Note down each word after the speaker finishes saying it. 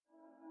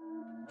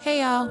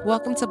Hey y'all,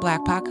 welcome to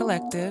Black Pod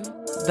Collective,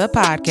 the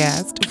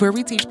podcast where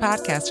we teach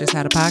podcasters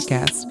how to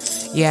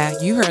podcast. Yeah,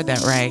 you heard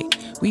that right.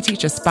 We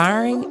teach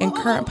aspiring and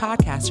current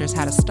podcasters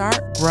how to start,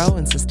 grow,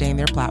 and sustain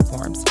their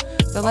platforms.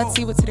 So let's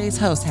see what today's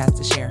host has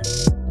to share.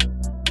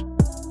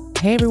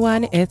 Hey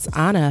everyone, it's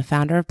Anna,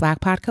 founder of Black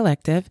Pod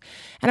Collective,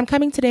 and I'm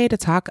coming today to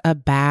talk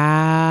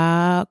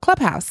about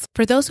Clubhouse.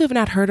 For those who have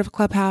not heard of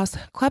Clubhouse,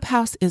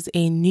 Clubhouse is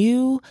a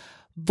new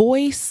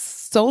voice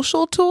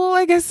social tool,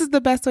 I guess is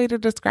the best way to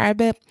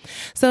describe it.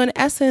 So in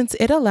essence,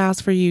 it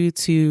allows for you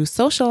to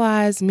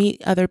socialize,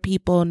 meet other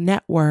people,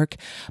 network,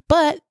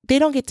 but they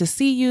don't get to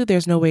see you.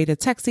 There's no way to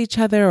text each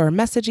other or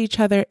message each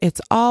other.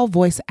 It's all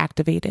voice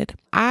activated.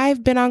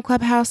 I've been on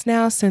Clubhouse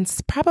now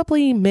since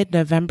probably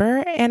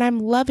mid-November, and I'm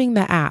loving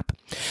the app.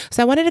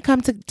 So I wanted to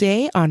come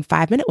today on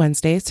 5 Minute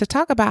Wednesdays to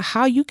talk about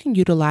how you can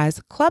utilize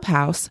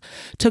Clubhouse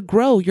to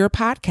grow your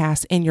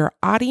podcast and your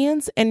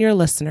audience and your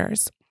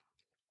listeners.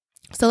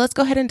 So let's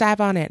go ahead and dive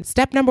on in.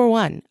 Step number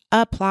 1,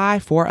 apply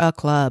for a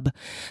club.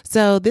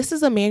 So this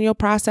is a manual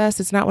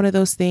process. It's not one of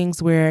those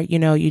things where,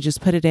 you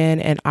just put it in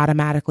and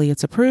automatically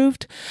it's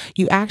approved.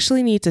 You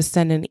actually need to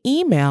send an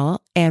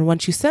email. And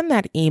once you send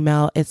that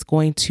email, it's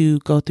going to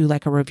go through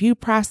like a review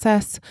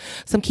process.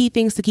 Some key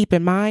things to keep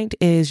in mind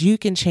is you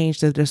can change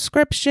the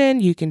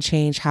description. You can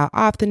change how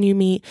often you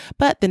meet,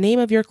 but the name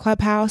of your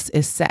clubhouse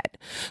is set.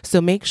 So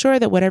make sure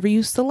that whatever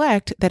you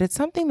select, that it's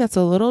something that's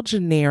a little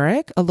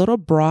generic, a little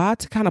broad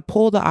to kind of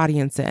pull the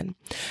audience in.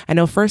 I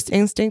know first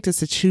instinct is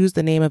to choose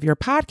the name of your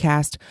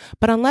podcast,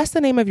 but unless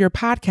the name of your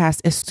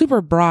podcast is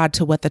super broad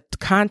to what the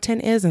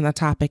content is and the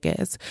topic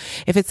is,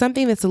 if it's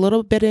something that's a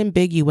little bit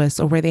ambiguous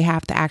or where they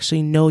have to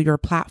actually know your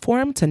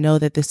platform to know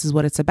that this is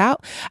what it's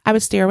about, I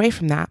would steer away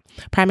from that.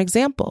 Prime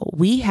example,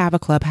 we have a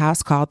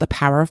clubhouse called The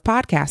Power of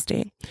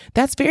Podcasting.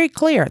 That's very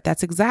clear.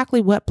 That's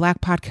exactly what Black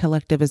Pod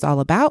Collective is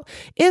all about,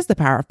 is the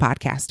power of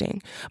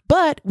podcasting.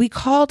 But we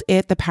called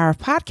it The Power of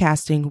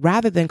Podcasting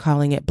rather than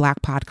calling it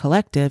Black Pod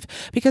Collective,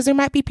 because there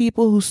might be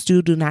people who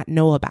still do not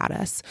know about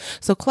us.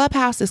 So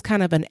Clubhouse is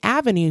kind of an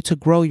avenue to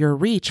grow your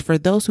reach for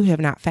those who have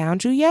not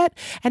found you yet,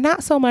 and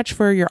not so much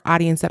for your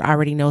audience that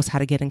already knows how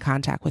to get in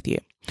contact with you.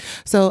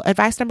 So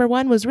advice number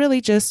 1 was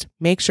really just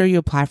make sure you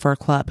apply for a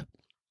club.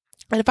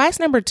 Advice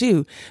number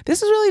 2,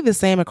 this is really the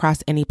same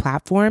across any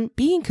platform,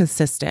 being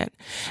consistent.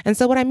 And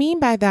so what I mean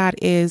by that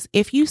is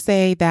if you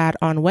say that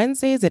on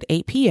Wednesdays at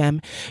 8 p.m.,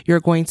 you're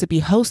going to be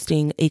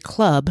hosting a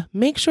club,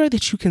 make sure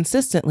that you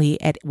consistently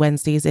at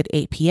Wednesdays at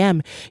 8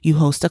 p.m., you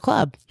host a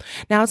club.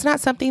 Now, it's not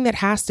something that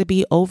has to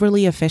be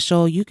overly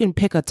official. You can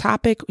pick a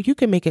topic, you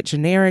can make it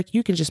generic,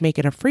 you can just make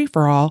it a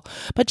free-for-all,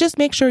 but just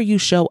make sure you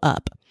show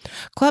up.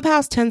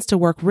 Clubhouse tends to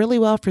work really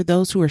well for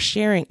those who are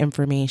sharing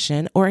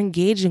information or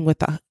engaging with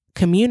the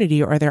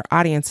community or their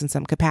audience in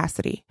some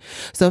capacity.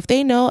 So if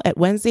they know at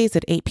Wednesdays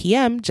at 8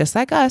 p.m., just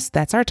like us,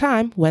 that's our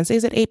time,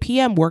 Wednesdays at 8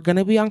 p.m., we're going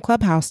to be on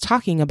Clubhouse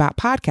talking about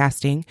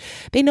podcasting,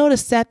 they know to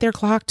set their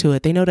clock to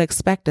it. They know to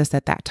expect us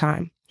at that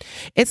time.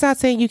 It's not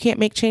saying you can't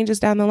make changes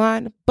down the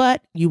line,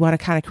 but you want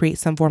to kind of create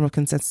some form of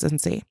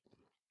consistency.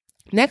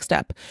 Next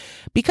up,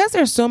 because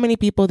there's so many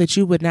people that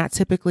you would not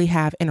typically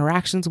have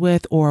interactions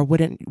with or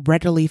wouldn't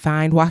readily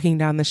find walking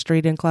down the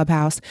street in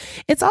Clubhouse,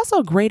 it's also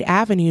a great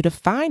avenue to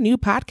find new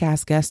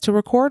podcast guests to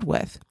record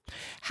with.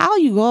 How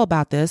you go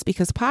about this,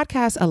 because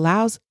Clubhouse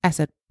allows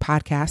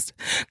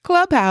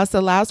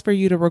for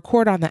you to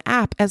record on the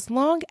app as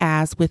long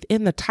as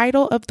within the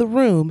title of the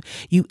room,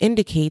 you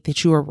indicate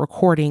that you are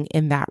recording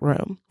in that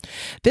room.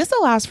 This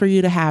allows for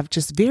you to have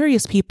just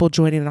various people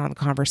joining in on the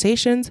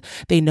conversations.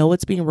 They know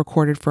it's being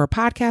recorded for a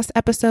podcast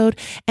episode,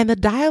 and the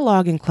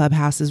dialogue in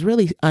Clubhouse is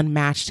really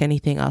unmatched to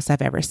anything else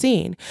I've ever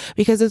seen,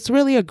 because it's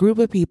really a group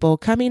of people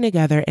coming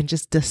together and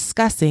just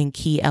discussing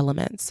key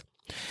elements.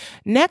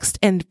 Next,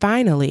 and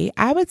finally,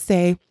 I would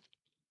say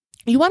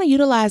you want to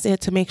utilize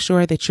it to make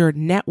sure that you're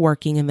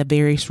networking in the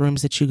various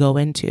rooms that you go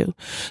into.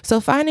 So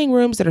finding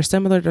rooms that are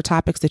similar to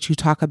topics that you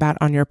talk about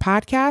on your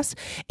podcast,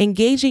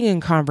 engaging in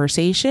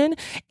conversation,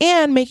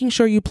 and making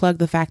sure you plug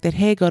the fact that,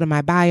 hey, go to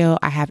my bio.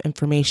 I have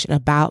information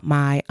about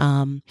my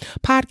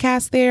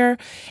podcast there.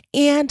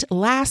 And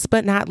last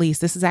but not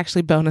least, this is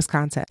actually bonus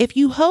content. If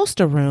you host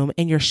a room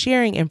and you're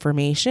sharing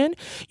information,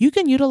 you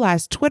can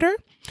utilize Twitter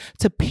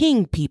to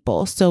ping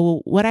people.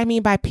 So what I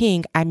mean by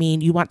ping, I mean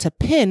you want to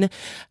pin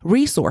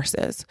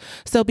resources.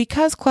 So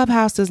because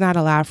Clubhouse does not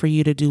allow for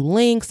you to do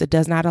links, it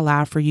does not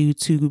allow for you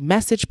to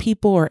message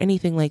people or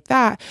anything like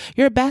that,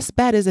 your best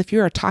bet is if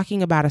you're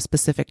talking about a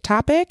specific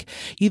topic,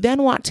 you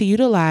then want to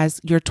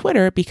utilize your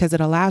Twitter because it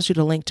allows you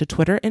to link to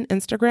Twitter and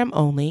Instagram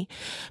only,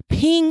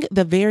 pin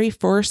the very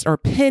first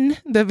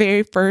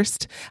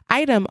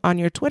item on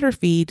your Twitter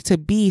feed to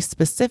be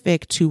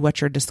specific to what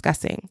you're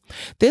discussing.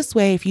 This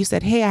way, if you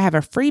said, hey, I have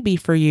a freebie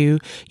for you.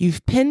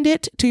 You've pinned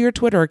it to your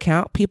Twitter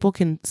account. People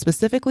can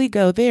specifically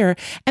go there.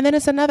 And then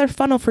it's another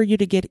funnel for you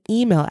to get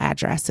email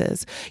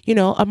addresses,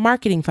 a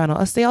marketing funnel,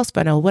 a sales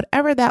funnel,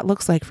 whatever that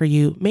looks like for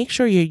you. Make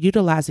sure you're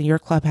utilizing your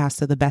Clubhouse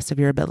to the best of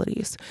your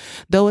abilities.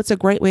 Though it's a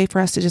great way for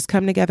us to just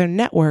come together and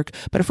network,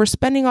 but if we're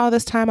spending all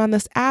this time on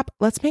this app,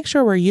 let's make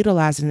sure we're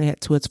utilizing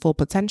it to its full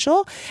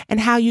potential and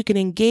how you can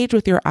engage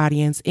with your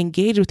audience,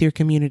 engage with your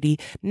community,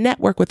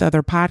 network with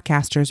other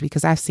podcasters,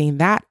 because I've seen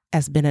that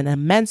has been an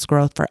immense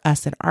growth for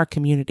us in our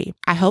community.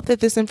 I hope that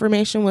this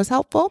information was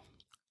helpful.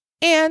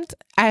 And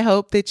I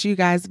hope that you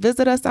guys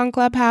visit us on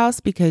Clubhouse,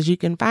 because you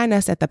can find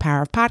us at The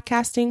Power of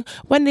Podcasting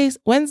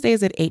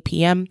Wednesdays at 8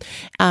 p.m.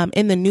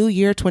 In the new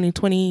year,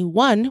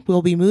 2021,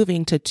 we'll be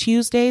moving to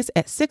Tuesdays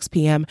at 6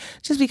 p.m.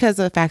 just because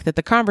of the fact that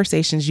the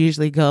conversations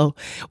usually go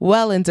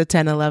well into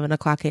 10, 11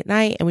 o'clock at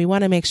night. And we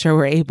want to make sure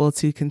we're able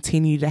to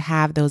continue to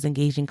have those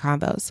engaging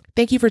convos.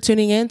 Thank you for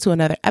tuning in to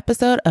another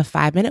episode of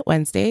 5 Minute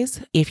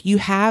Wednesdays. If you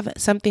have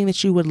something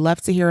that you would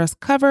love to hear us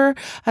cover,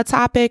 a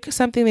topic,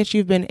 something that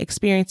you've been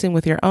experiencing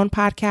with your own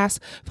podcast,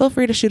 feel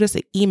free to shoot us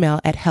an email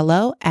at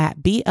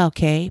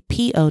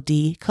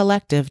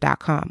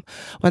hello@blkpodcollective.com.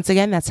 Once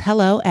again, that's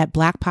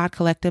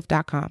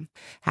hello@blackpodcollective.com.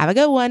 Have a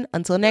good one.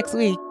 Until next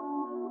week.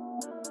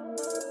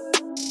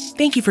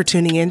 Thank you for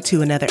tuning in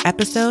to another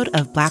episode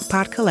of Black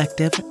Pod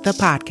Collective, the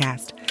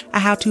podcast, a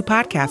how-to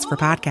podcast for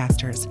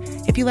podcasters.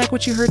 If you like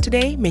what you heard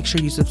today, make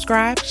sure you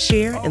subscribe,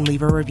 share, and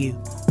leave a review.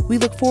 We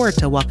look forward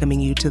to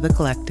welcoming you to the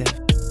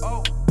collective.